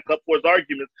win back up for his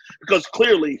arguments, because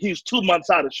clearly he's 2 months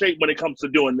out of shape when it comes to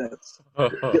doing this.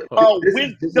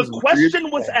 The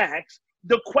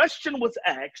question was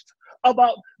asked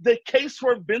about the case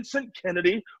for Vincent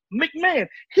Kennedy McMahon.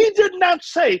 He did not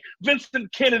say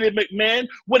Vincent Kennedy McMahon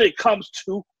when it comes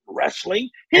to wrestling.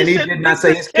 He did not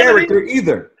say his character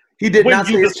either. He did not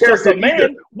say his character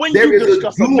either. When you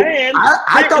discuss a man,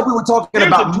 I thought we were talking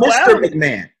about Mr.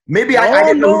 McMahon. Maybe I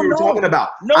didn't know who we were talking about.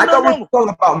 I thought we were talking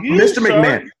about Mr.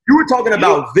 McMahon. You were talking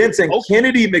about Vincent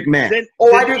Kennedy McMahon.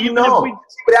 I didn't know.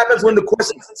 See what happens when the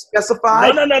question is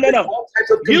specified? No. All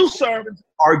types of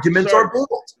arguments are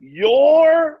built.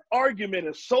 Your argument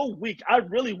is so weak. I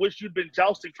really wish you'd been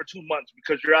jousting for 2 months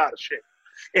because you're out of shape.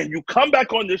 And you come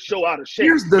back on this show out of shape.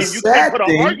 Here's the sad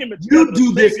thing. You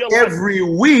do this every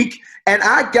week, and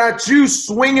I got you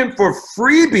swinging for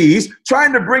freebies,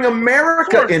 trying to bring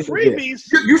America into this.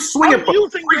 You're swinging for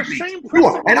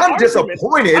freebies. And I'm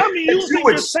disappointed. I'm using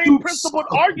your same principled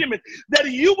argument that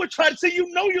you would try to say you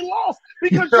lost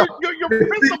because your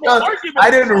principled argument. I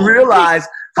didn't realize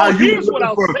how you here's what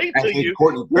I'll say to you.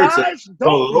 Guys,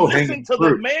 don't listen to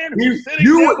the man who's sitting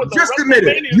there with just a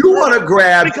minute. You want to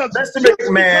grab Mr.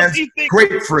 McMahon's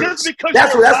grapefruit. That's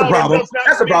the problem.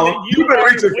 That's the problem. You've been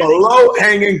reaching for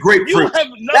low-hanging grapefruit.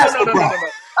 That's the problem.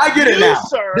 I get it now.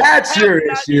 That's your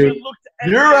issue.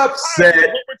 You're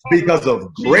upset because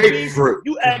of grapefruit.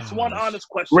 You asked one honest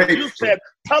question. You said,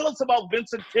 tell us about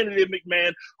Vincent Kennedy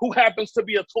McMahon, who happens to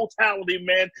be a totality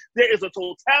man. There is a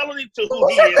totality to who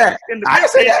he is. I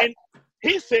said that.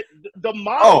 He said the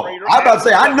moderator. I'm about to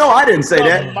say, I know I didn't say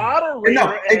that.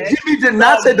 And Jimmy did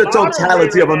not say the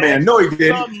totality of a man. No, he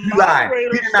didn't. You lied.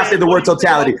 He did not say the word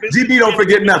totality. GB don't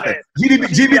forget nothing.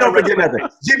 GB don't forget nothing.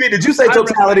 GB, did you say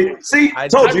totality? See,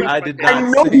 told you. I did not. I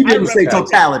know he didn't say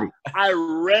totality. I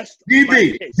rest.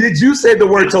 GB, did you say the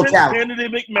word totality? Kennedy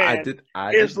McMahon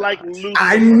is like losing.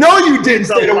 I know you didn't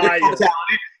say the word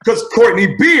totality. Because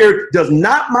Courtney Beard does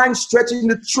not mind stretching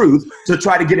the truth to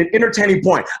try to get an entertaining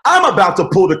point. I'm about to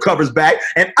pull the covers back,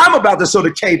 and I'm about to show the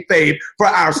kayfabe for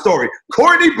our story.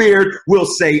 Courtney Beard will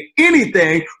say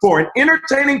anything for an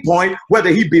entertaining point, whether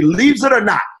he believes it or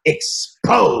not.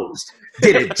 Exposed.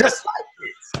 Did it just like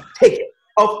this. Take it.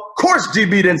 Of course,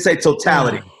 GB didn't say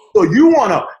totality. So you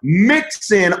want to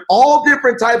mix in all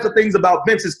different types of things about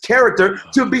Vince's character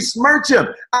to besmirch him.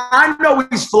 I know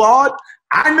he's flawed.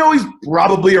 I know he's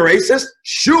probably a racist.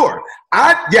 Sure.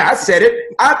 I said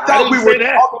it. I thought we were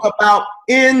talking about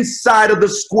inside of the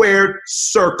squared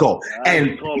circle.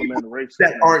 And people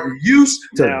that aren't used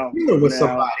to dealing with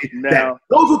somebody that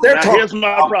knows what they're talking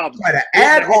about. Try to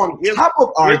add on top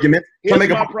of arguments to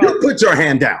make a put your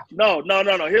hand down. No.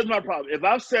 Here's my problem. If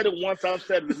I've said it once, I've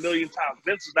said it a million times.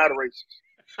 Vince is not a racist.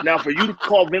 Now, for you to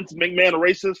call Vince McMahon a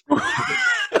racist,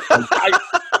 I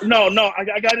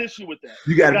got issue with that.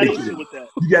 You got issue with that.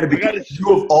 You got to be.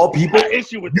 You of all people. I got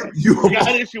issue with that. You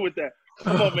got issue with that.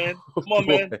 Come on, man.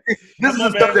 This is the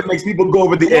stuff that makes people go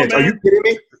over the edge. Are you kidding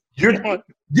me?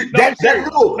 That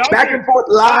little back and forth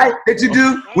lie that you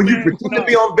do when you pretend to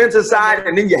be on Vince's side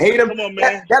and then you hate him. Come on,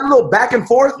 man. That little back and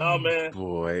forth. No, man.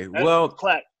 Boy,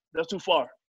 that's too far.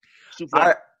 Too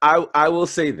far. I will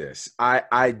say this.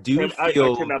 I do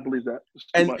feel. I cannot believe that.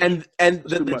 And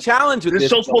the challenge with this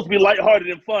show's supposed to be lighthearted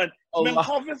and fun. Man,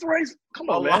 call Vince race?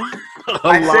 Come on, man.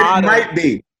 I said it might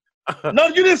be. No,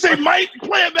 you didn't say might.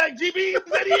 Play it back, GB. You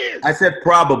said he is. I said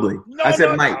probably. I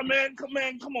said might. No, man.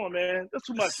 Come on, man. That's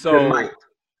too much. So might.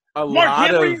 Mark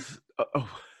Henry,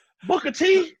 Booker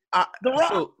T. The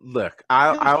Rock. So look,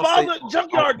 I'll say,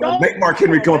 Junkyard Dog. Make Mark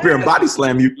Henry come up here and body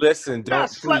slam you. Listen, don't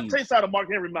slap taste out of Mark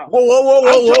Henry's mouth.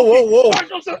 Whoa.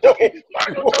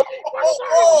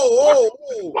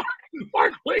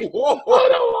 Mark, wait. Oh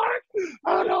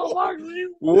no, Mark.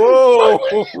 Whoa.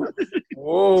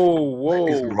 What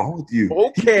is wrong with you?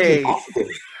 Okay.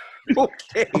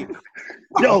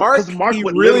 Yo, Mark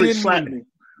would literally slap me.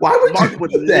 Why would Mark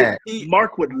would do that?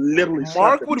 Mark would literally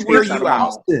Mark would wear you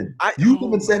out. You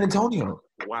live in San Antonio.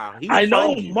 Wow. I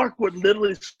know. Mark would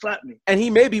literally slap me. And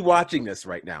he may be watching this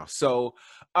right now. So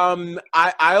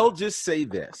I'll just say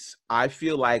this. I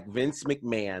feel like Vince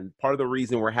McMahon, part of the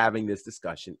reason we're having this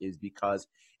discussion is because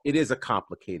it is a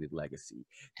complicated legacy.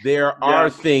 There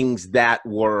are things that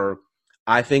were,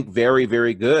 I think, very,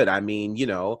 very good. I mean,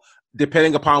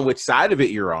 depending upon which side of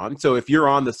it you're on. So if you're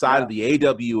on the side of the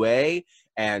AWA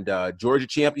and Georgia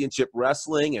Championship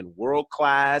Wrestling and World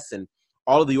Class and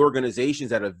all of the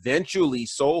organizations that eventually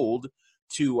sold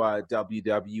to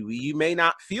WWE, you may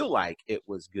not feel like it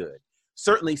was good.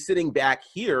 Certainly sitting back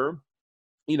here,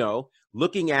 you know,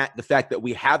 looking at the fact that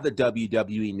we have the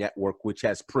WWE network, which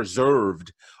has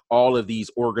preserved all of these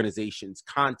organizations'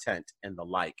 content and the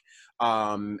like.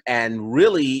 And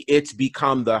really, it's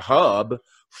become the hub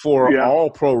for all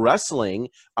pro wrestling.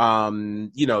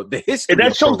 You know, the history. And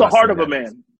that of shows pro the heart of a wrestling,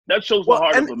 man. That shows the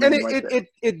heart of a man. And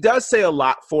it does say a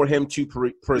lot for him to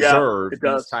preserve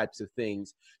these types of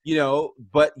things, you know,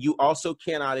 but you also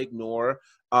cannot ignore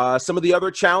some of the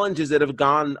other challenges that have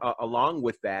gone along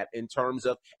with that in terms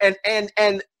of, and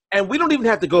we don't even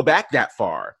have to go back that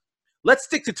far. Let's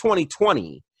stick to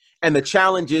 2020 and the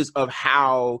challenges of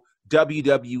how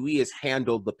WWE has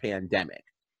handled the pandemic.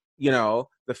 You know,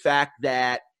 the fact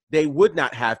that they would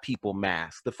not have people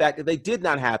masked, the fact that they did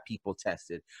not have people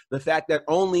tested, the fact that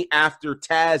only after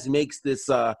Taz makes this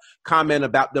comment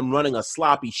about them running a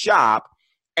sloppy shop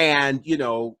and, you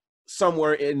know,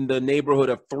 somewhere in the neighborhood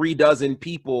of 36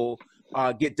 people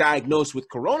get diagnosed with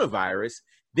coronavirus,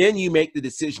 then you make the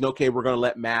decision, okay, we're going to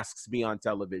let masks be on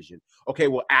television. Okay,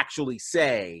 we'll actually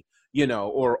say, you know,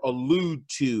 or allude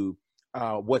to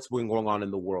what's been going on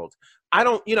in the world. I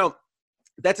don't, you know,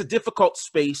 that's a difficult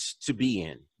space to be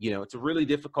in. You know, it's a really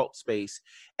difficult space.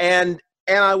 And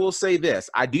I will say this,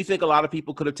 I do think a lot of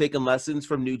people could have taken lessons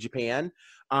from New Japan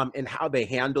and how they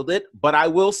handled it. But I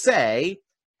will say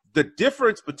the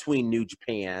difference between New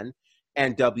Japan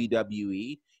and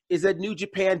WWE is that New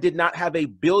Japan did not have a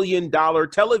 $1 billion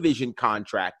television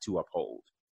contract to uphold,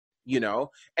 you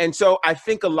know? And so I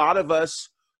think a lot of us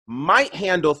might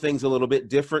handle things a little bit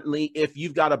differently if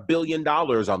you've got $1 billion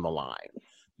on the line.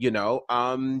 You know,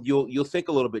 you'll think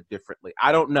a little bit differently.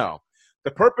 I don't know.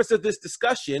 The purpose of this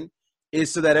discussion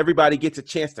is so that everybody gets a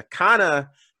chance to kind of,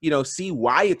 you know, see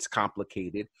why it's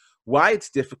complicated, why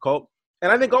it's difficult.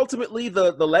 And I think ultimately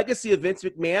the legacy of Vince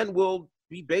McMahon will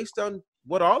be based on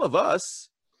what all of us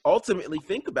ultimately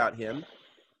think about him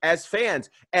as fans.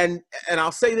 And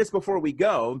I'll say this before we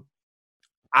go.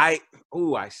 I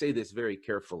say this very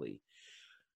carefully.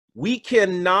 We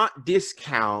cannot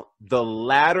discount the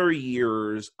latter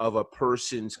years of a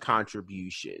person's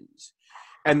contributions.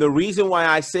 And the reason why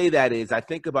I say that is I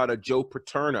think about a Joe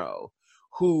Paterno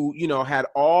who, you know, had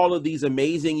all of these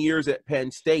amazing years at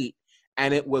Penn State.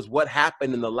 And it was what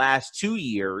happened in the last 2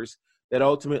 years that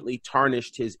ultimately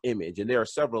tarnished his image. And there are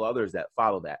several others that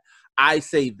follow that. I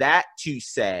say that to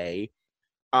say,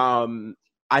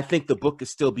 I think the book is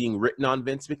still being written on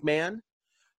Vince McMahon.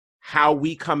 How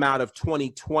we come out of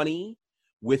 2020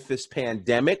 with this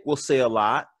pandemic will say a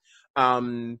lot.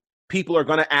 People are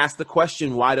going to ask the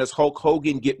question, why does Hulk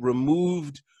Hogan get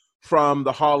removed from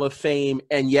the Hall of Fame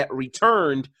and yet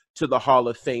returned to the Hall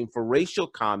of Fame for racial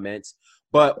comments,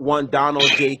 but one Donald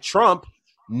J. Trump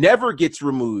never gets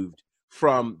removed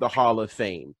from the Hall of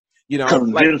Fame? You know,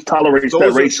 like, Vince tolerates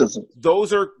that racism.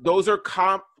 Those are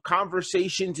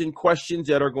conversations and questions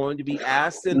that are going to be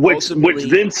asked, and which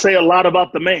then say a lot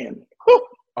about the man.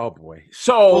 Oh boy!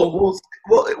 So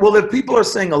well, if people are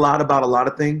saying a lot about a lot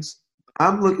of things,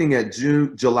 I'm looking at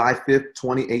July 5th,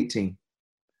 2018,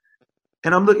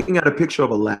 and I'm looking at a picture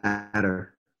of a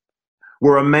ladder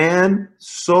where a man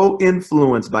so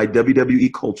influenced by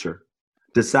WWE culture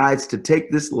decides to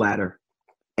take this ladder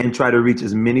and try to reach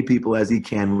as many people as he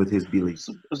can with his beliefs.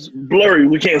 It's blurry.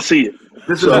 We can't see it.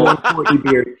 This is one Courtney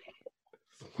Beard.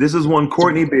 This is one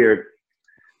Courtney Beard.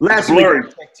 Last week, our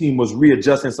tech team was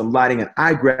readjusting some lighting, and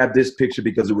I grabbed this picture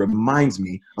because it reminds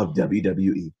me of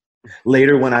WWE.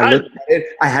 Later, when I looked at it,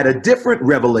 I had a different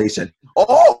revelation.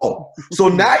 Oh, so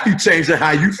now you changed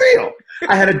how you feel.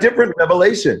 I had a different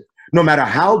revelation. No matter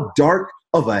how dark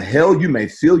of a hell you may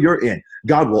feel you're in,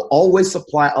 God will always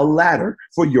supply a ladder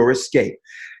for your escape.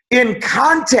 In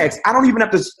context, I don't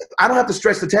have to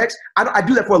stretch the text. I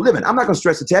do that for a living. I'm not going to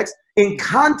stretch the text. In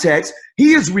context,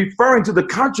 he is referring to the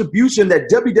contribution that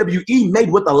WWE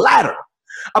made with a ladder,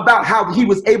 about how he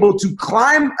was able to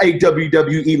climb a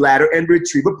WWE ladder and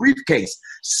retrieve a briefcase.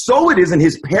 So it is in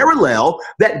his parallel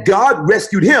that God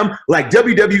rescued him like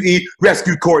WWE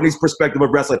rescued Courtney's perspective of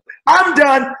wrestling. I'm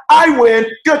done. I win.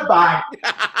 Goodbye.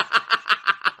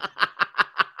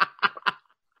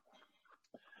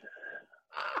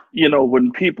 You know,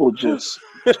 when people just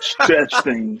stretch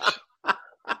things,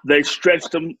 they stretch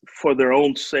them for their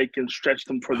own sake and stretch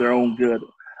them for their own good.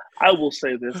 I will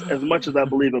say this, as much as I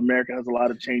believe America has a lot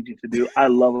of changing to do, I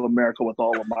love America with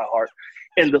all of my heart.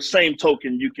 In the same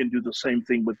token, you can do the same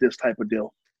thing with this type of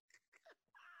deal.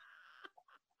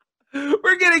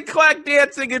 We're getting Clack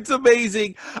dancing. It's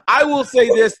amazing. I will say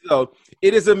this, though.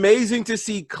 It is amazing to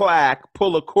see Clack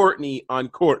pull a Courtney on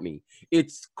Courtney.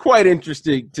 It's quite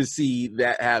interesting to see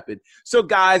that happen. So,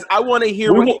 guys, I want to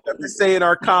hear what you have to say in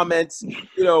our comments.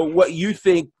 You know, what you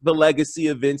think the legacy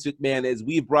of Vince McMahon is.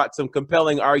 We've brought some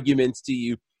compelling arguments to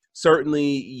you. Certainly,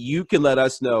 you can let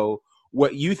us know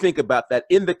what you think about that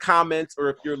in the comments, or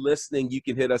if you're listening, you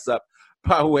can hit us up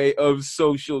by way of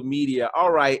social media.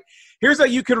 All right, here's how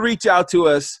you can reach out to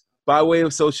us by way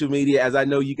of social media, as I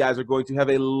know you guys are going to have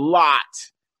a lot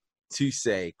to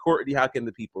say. Courtney, how can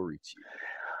the people reach you?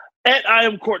 And I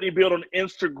am Courtney Beard on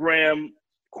Instagram,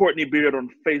 Courtney Beard on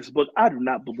Facebook. I do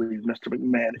not believe Mr.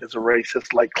 McMahon is a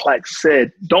racist, like Clack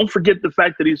said. Don't forget the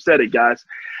fact that he said it, guys.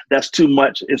 That's too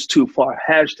much. It's too far.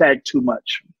 Hashtag too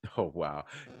much. Oh, wow.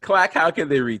 Clack, how can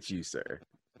they reach you, sir?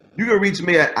 You can reach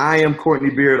me at I am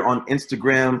Courtney Beard on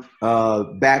Instagram,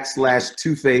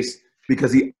 /2Face,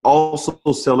 because he also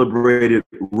celebrated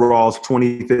Raw's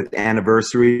 25th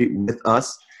anniversary with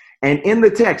us. And in the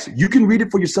text, you can read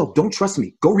it for yourself. Don't trust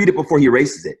me. Go read it before he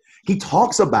erases it. He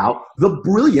talks about the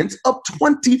brilliance of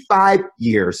 25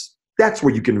 years. That's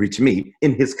where you can reach me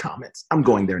in his comments. I'm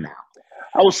going there now.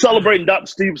 I was celebrating Dr.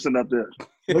 Stevenson up there.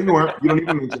 No, you weren't. You don't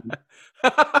even mention him.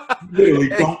 Literally,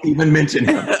 don't even mention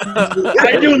him.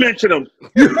 I do mention him.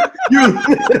 You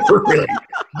literally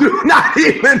do not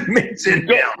even mention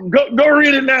him. Go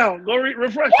read it now.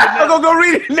 Refresh it now. Go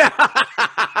read it now.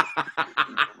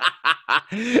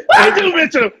 I do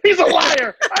mention him. He's a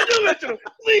liar. I do mention him.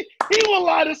 See, he will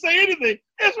lie to say anything.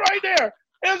 It's right there.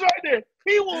 It's right there.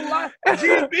 He will lie.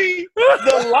 GB,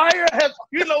 the liar has,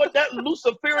 you know what, that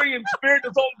Luciferian spirit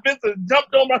that's on Vince and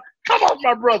jumped on come off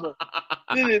my brother.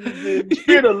 The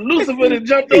spirit of Lucifer that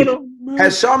jumped on him.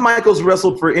 Has Shawn Michaels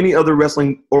wrestled for any other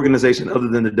wrestling organization other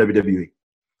than the WWE?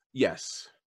 Yes.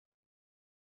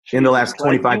 In the last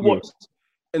 25 years.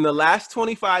 In the last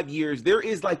 25 years, there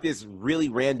is like this really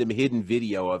random hidden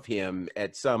video of him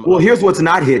at some. Well, here's what's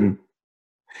not hidden.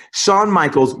 Shawn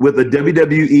Michaels with a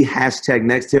WWE hashtag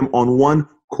next to him on one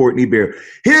Courtney Beard.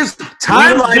 His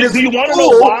timeline is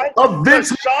full of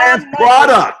Vince McMahon's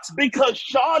product. Because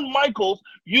Shawn Michaels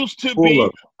used to be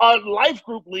a life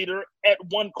group leader at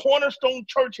one Cornerstone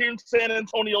Church here in San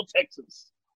Antonio, Texas.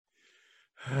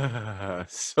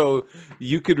 So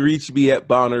you can reach me at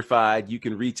Bonnerfied. You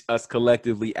can reach us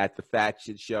collectively at The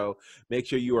Faction Show. Make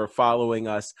sure you are following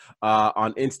us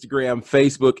on Instagram,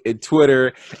 Facebook, and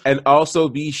Twitter. And also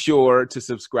be sure to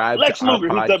subscribe to our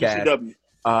podcast.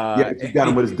 Yeah, you got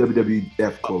him with his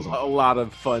WWF clothes on. A lot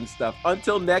of fun stuff.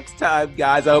 Until next time,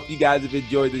 guys, I hope you guys have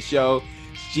enjoyed the show.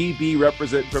 GB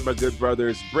representing for my good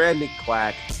brothers, Brandon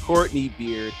Clack, Courtney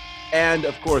Beard, and,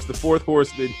 of course, the fourth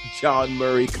horseman, John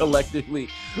Murray. Collectively,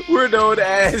 we're known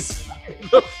as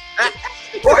the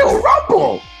Royal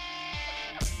Rumble.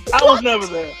 I was never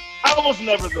there. Salute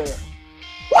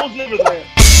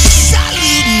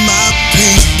my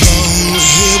people.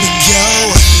 Here we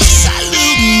go.